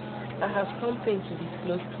 I have something to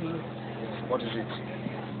disclose to you. What is it?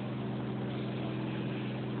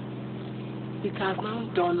 It has now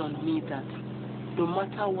dawned on me that no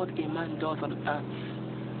matter what a man does on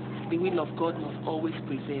earth, the will of God must always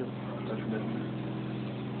prevail. Definitely.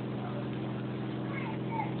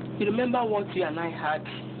 You remember what you and I had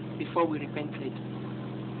before we repented?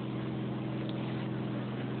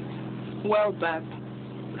 Well back,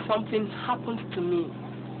 something happened to me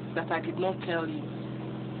that I did not tell you.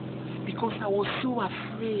 because I was so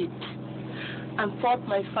afraid and thought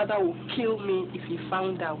my father would kill me if he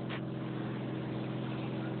found out.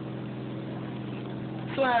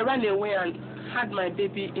 So I ran away and had my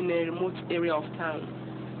baby in a remote area of town.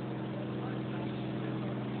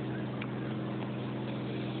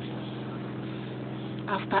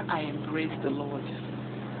 After I embraced the Lord,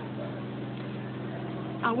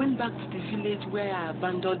 I went back to the village where I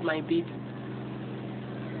abandoned my baby,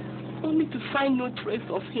 only to find no trace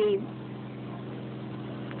of him.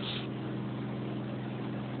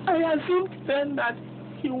 I assumed then that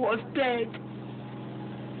he was dead.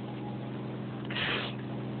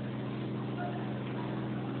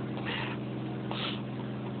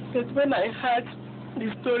 But when I heard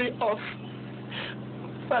the story of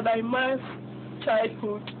Father Iman's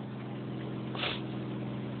childhood,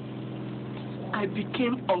 I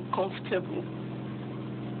became uncomfortable.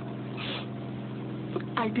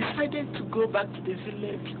 I decided to go back to the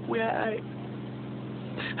village where I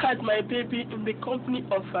had my baby in the company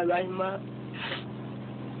of Father Iman.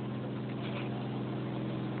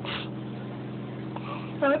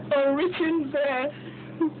 And on reaching there,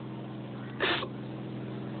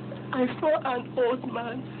 I saw an old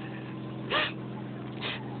man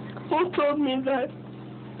who told me that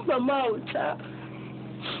Mama Ucha,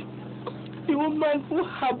 the woman who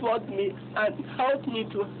harbored me and helped me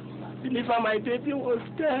to deliver my baby, was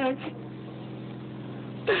dead.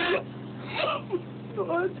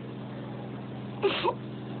 Lord,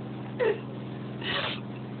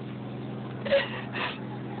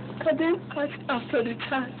 I then asked after the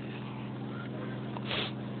child.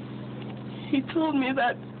 He told me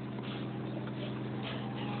that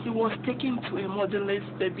he was taken to a motherless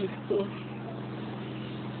baby's home.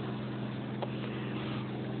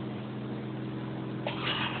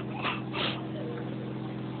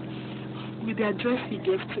 With the address he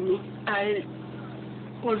gave to me, I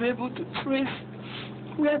was able to trace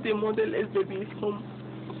where the motherless baby's home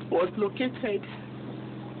was located.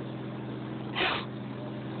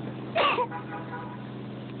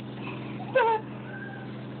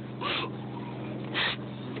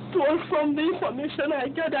 It was from the information I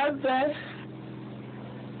gathered there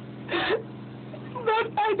that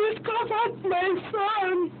I discovered my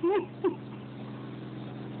son.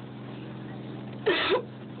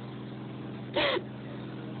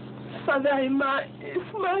 Father Iman is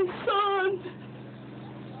my son.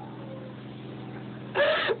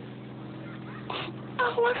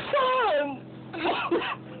 Our son.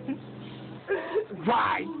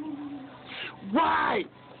 Why? Why?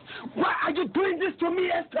 Why are you doing this to me,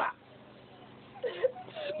 Esther?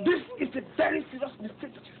 This is a very serious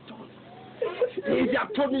mistake that you've done. If you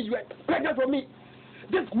have told me you were pregnant for me,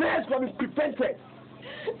 this marriage will be prevented.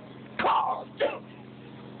 God!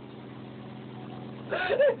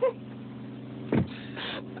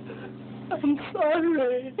 I'm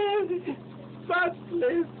sorry. That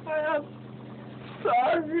place, I am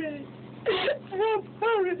sorry. I am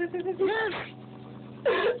sorry.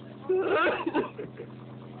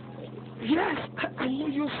 Yes, I know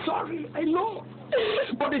you're sorry, I know.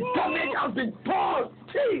 But the damage has been done.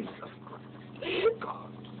 Jesus.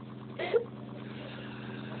 God.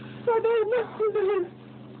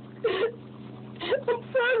 I'm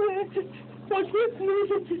sorry. Forgive me.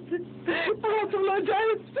 I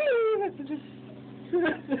apologize, please.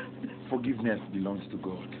 Forgiveness belongs to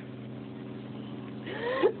God.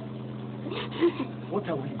 What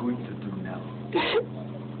are we going to do now?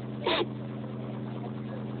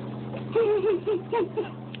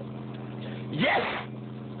 Yes!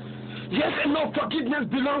 Yes, and no, forgiveness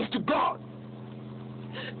belongs to God.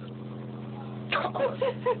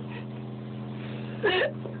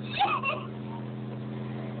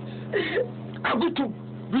 Are we to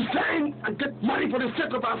resign and get money for the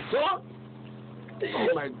sake of our son? Oh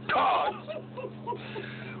my God!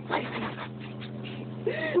 Why is this happening?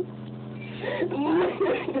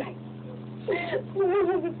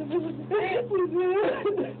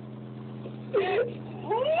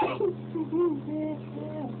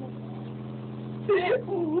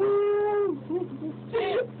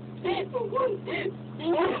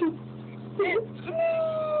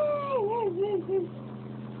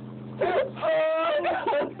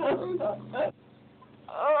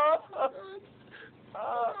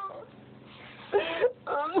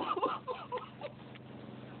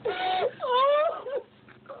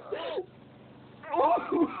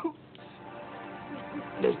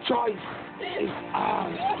 The choice is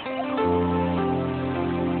ours.